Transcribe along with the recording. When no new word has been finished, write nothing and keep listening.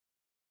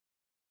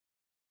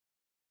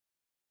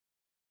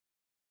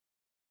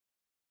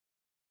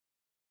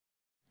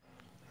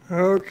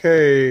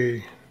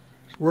Okay,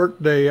 it's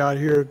work day out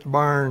here at the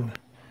barn.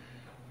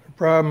 The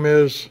problem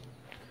is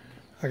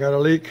I got a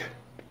leak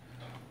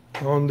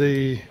on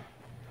the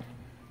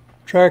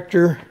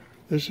tractor.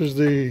 This is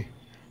the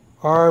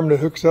arm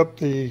that hooks up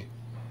the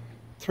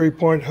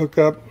 3-point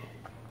hookup,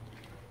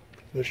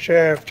 the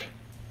shaft.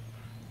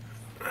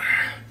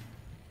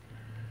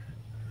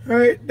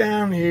 Right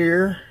down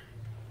here,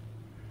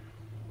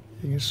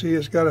 you can see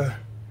it's got a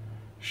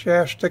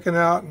shaft sticking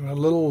out and a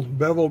little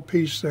beveled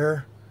piece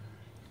there.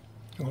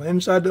 Well,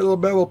 inside that little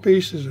bevel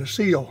piece is a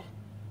seal.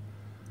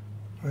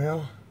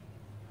 Well,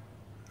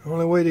 the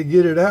only way to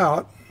get it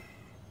out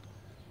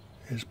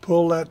is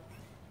pull that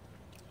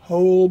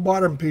whole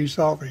bottom piece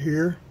off of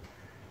here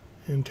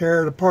and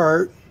tear it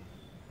apart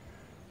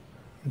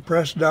and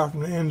press it out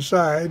from the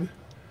inside,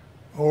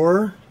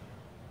 or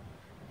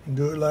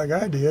do it like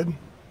I did.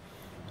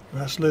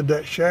 I slid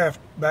that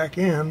shaft back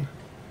in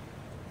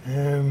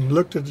and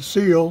looked at the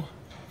seal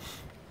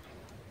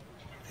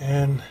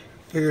and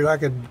figured I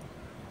could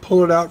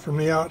pull it out from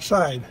the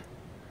outside.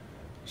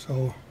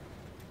 So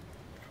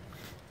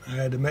I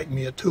had to make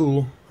me a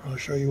tool. I'll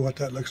show you what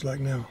that looks like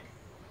now.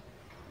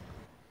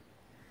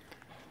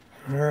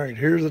 Alright,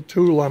 here's the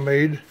tool I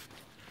made.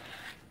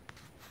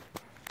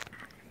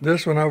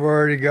 This one I've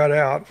already got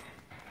out.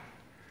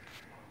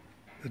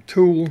 The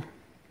tool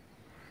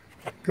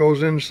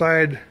goes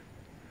inside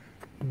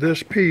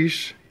this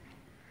piece,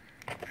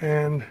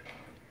 and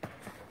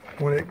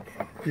when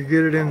you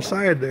get it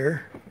inside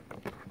there,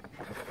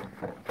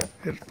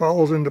 it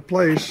falls into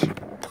place.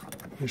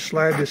 You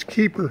slide this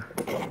keeper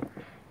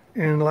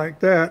in like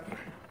that.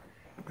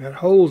 That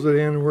holds it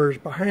in where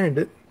it's behind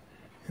it,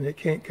 and it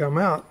can't come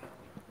out.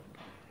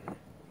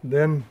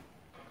 Then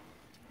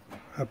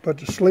I put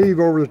the sleeve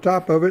over the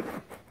top of it,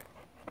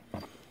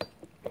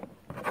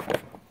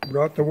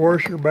 brought the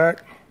washer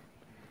back,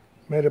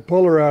 made a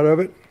puller out of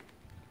it,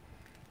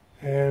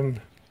 and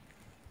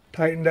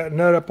tightened that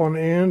nut up on the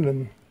end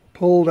and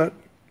pulled that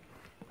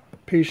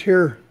piece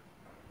here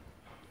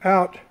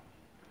out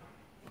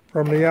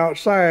from the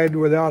outside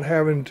without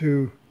having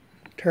to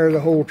tear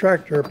the whole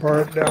tractor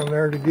apart down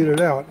there to get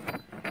it out.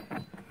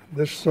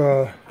 This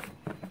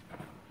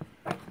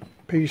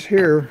piece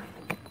here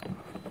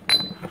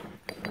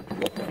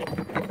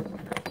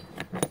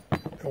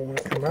don't want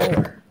to come out of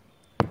there.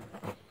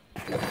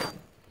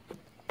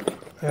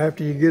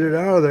 After you get it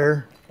out of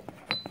there,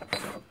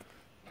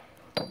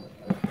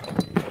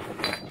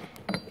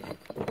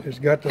 it's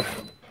got the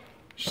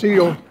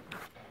seal,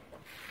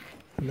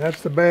 and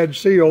that's the bad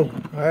seal.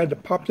 I had to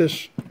pop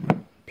this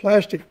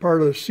plastic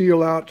part of the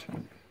seal out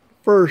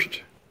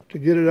first to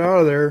get it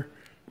out of there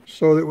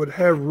so that it would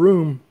have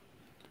room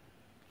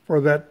for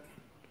that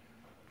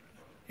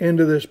end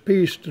of this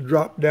piece to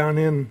drop down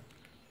in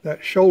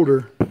that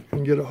shoulder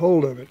and get a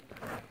hold of it.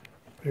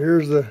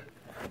 Here's the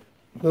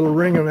little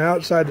ring on the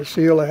outside of the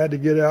seal I had to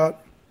get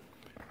out.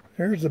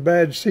 There's the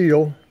bad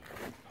seal,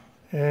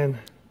 and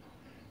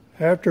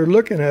after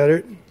looking at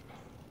it,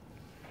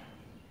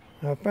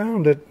 I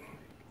found that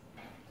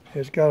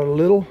it's got a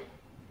little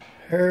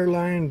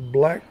hairline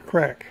black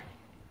crack.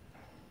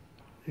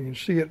 You can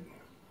see it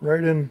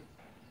right in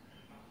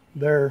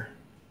there,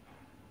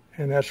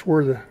 and that's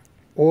where the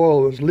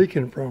oil is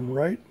leaking from,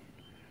 right?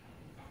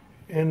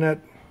 And that,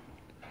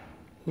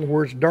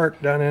 where it's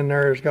dark down in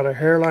there, it's got a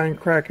hairline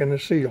crack in the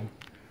seal.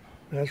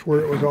 That's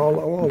where it was, all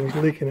the oil was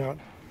leaking out.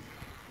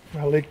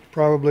 I leaked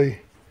probably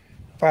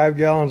 5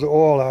 gallons of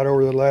oil out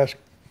over the last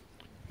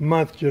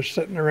month just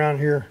sitting around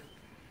here.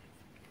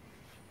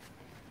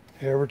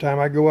 Every time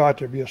I go out,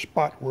 there'd be a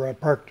spot where I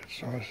parked it,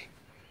 so it's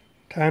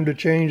time to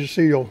change the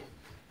seal.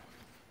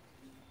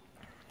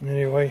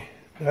 Anyway,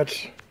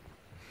 that's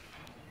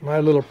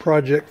my little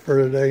project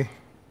for today.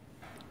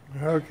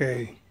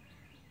 Okay,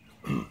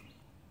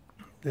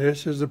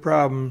 this is the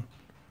problem.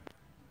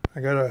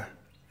 I got a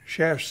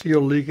shaft seal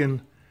leaking.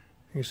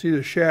 You can see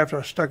the shaft,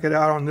 I stuck it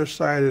out on this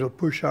side, it'll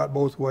push out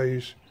both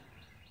ways.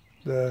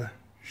 The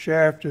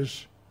shaft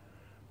is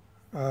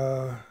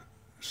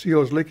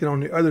seal is leaking on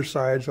the other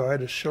side, so I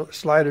had to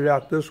slide it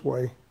out this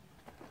way.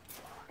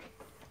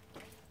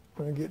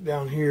 When I get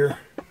down here,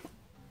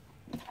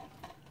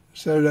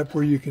 set it up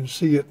where you can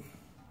see it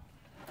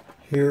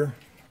here,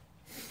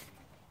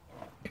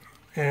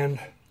 and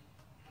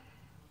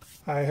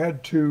I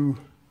had to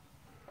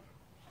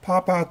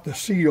pop out the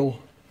seal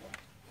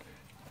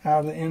out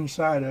of the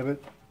inside of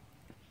it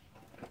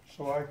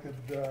so I could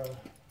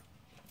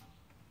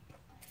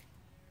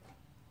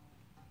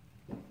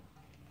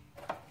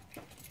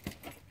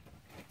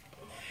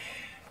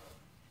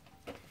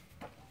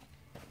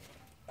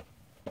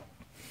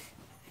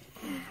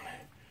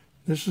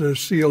this is a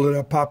seal that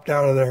I popped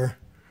out of there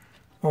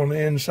on the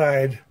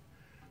inside.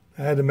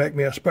 I had to make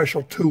me a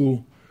special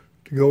tool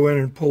to go in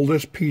and pull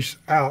this piece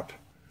out.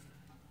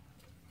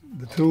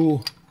 The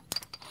tool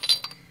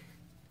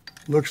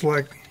looks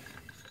like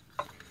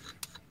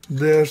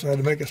this. I had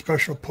to make a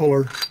special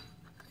puller.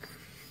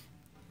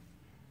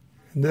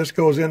 And this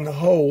goes in the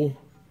hole.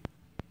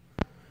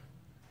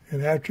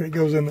 And after it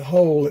goes in the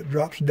hole, it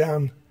drops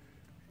down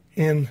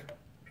in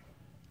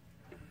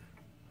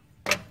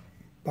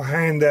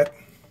behind that,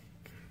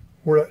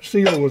 where that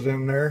seal was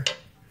in there.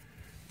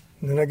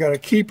 And then I got a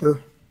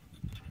keeper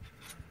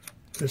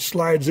that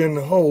slides in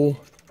the hole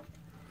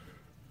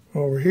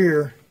over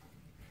here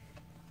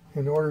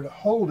in order to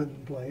hold it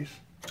in place.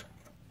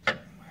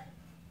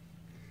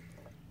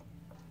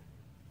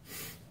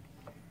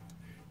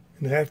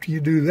 And after you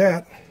do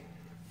that,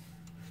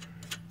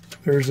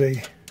 there's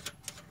a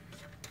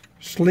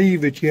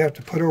sleeve that you have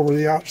to put over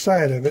the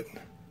outside of it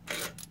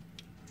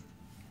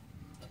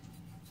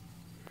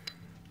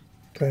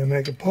to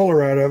make a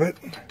puller out of it.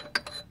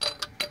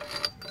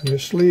 And the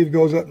sleeve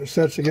goes up and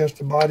sets against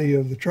the body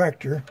of the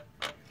tractor.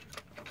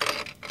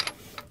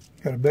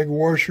 Got a big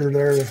washer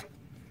there to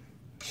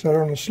set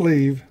on the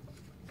sleeve.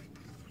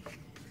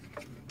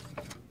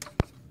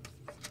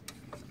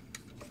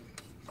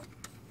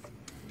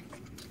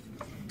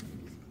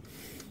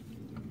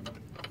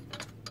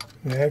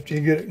 And after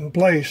you get it in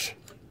place,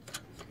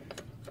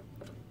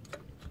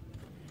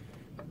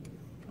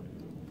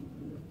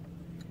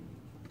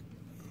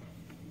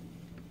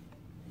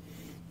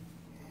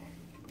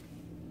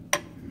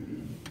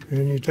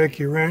 and you take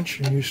your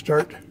wrench and you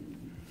start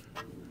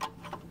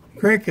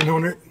cranking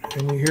on it,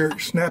 and you hear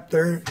it snap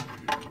there,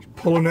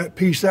 pulling that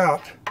piece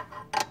out.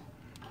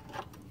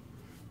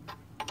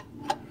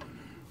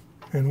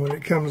 And when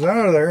it comes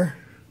out of there,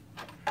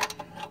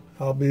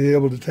 I'll be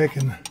able to take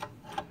and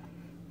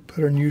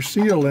put a new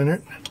seal in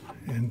it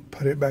and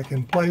put it back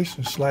in place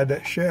and slide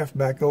that shaft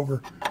back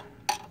over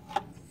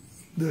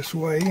this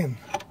way and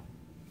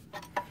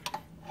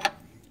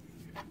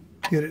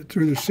get it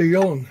through the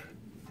seal, and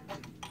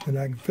then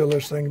I can fill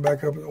this thing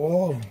back up with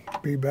oil and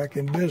be back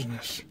in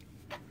business.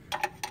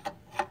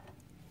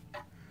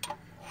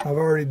 I've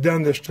already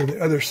done this to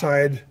the other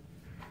side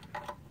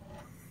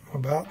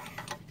about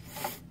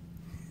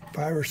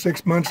 5 or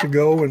 6 months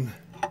ago, and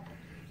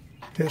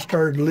it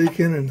started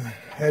leaking and I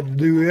had to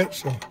do it.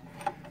 So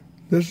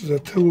this is a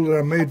tool that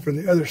I made for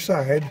the other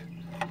side,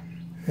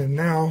 and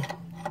now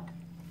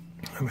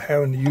I'm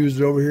having to use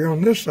it over here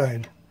on this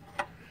side.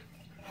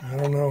 I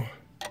don't know.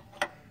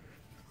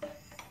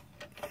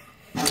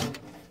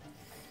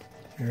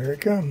 Here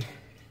it comes.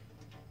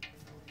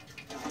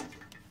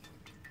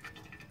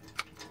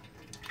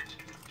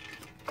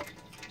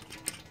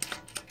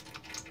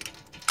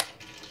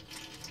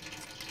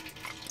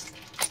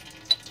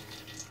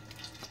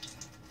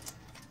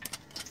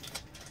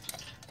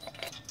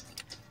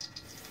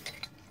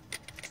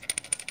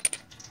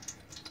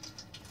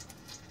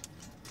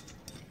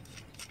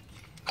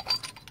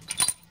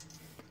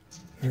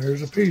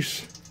 There's a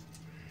piece.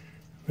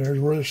 There's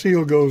where the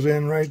seal goes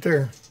in right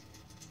there.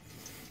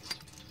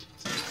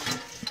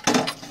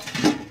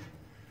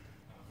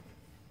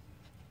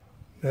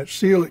 That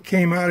seal that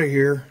came out of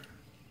here,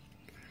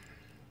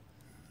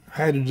 I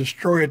had to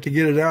destroy it to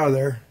get it out of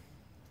there.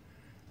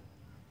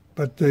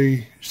 But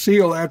the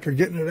seal, after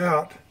getting it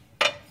out,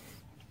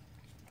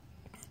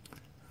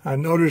 I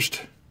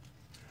noticed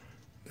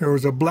there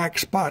was a black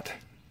spot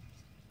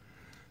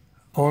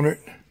on it.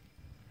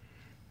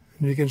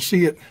 And you can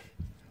see it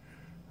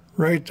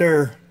right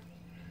there.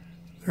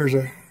 There's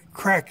a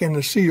crack in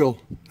the seal.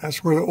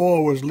 That's where the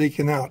oil was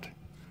leaking out.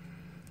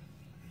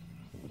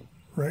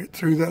 Right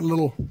through that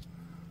little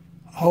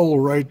hole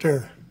right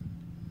there.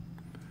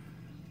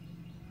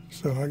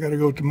 So I got to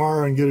go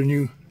tomorrow and get a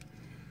new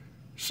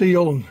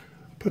seal and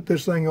put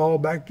this thing all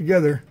back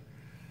together,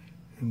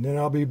 and then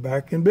I'll be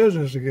back in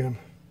business again.